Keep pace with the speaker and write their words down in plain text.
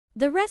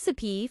The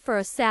recipe for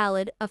a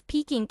salad of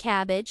Peking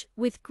cabbage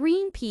with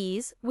green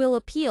peas will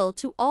appeal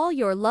to all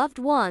your loved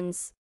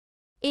ones.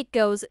 It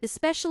goes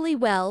especially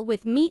well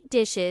with meat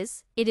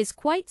dishes. It is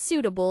quite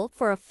suitable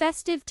for a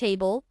festive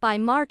table by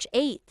March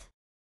 8th.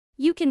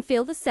 You can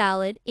fill the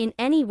salad in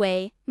any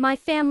way. My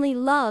family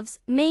loves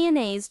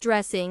mayonnaise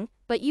dressing,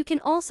 but you can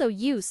also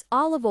use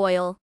olive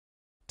oil.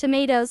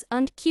 Tomatoes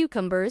and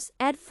cucumbers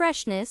add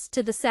freshness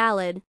to the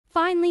salad.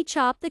 Finely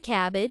chop the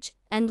cabbage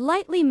and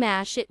lightly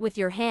mash it with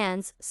your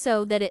hands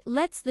so that it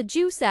lets the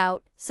juice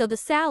out, so the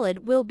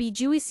salad will be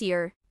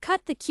juicier.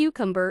 Cut the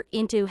cucumber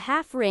into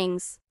half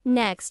rings.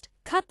 Next,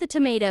 cut the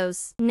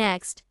tomatoes.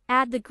 Next,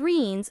 add the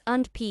greens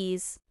and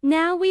peas.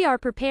 Now we are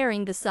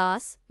preparing the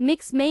sauce.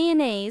 Mix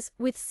mayonnaise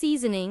with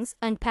seasonings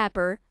and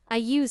pepper. I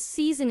use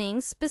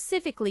seasonings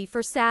specifically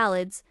for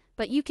salads,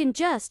 but you can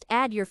just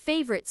add your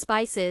favorite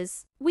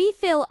spices. We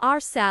fill our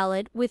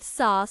salad with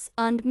sauce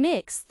and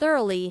mix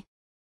thoroughly.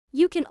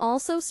 You can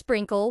also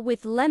sprinkle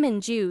with lemon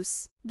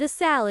juice. The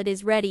salad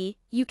is ready.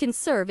 You can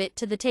serve it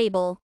to the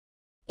table.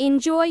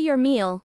 Enjoy your meal.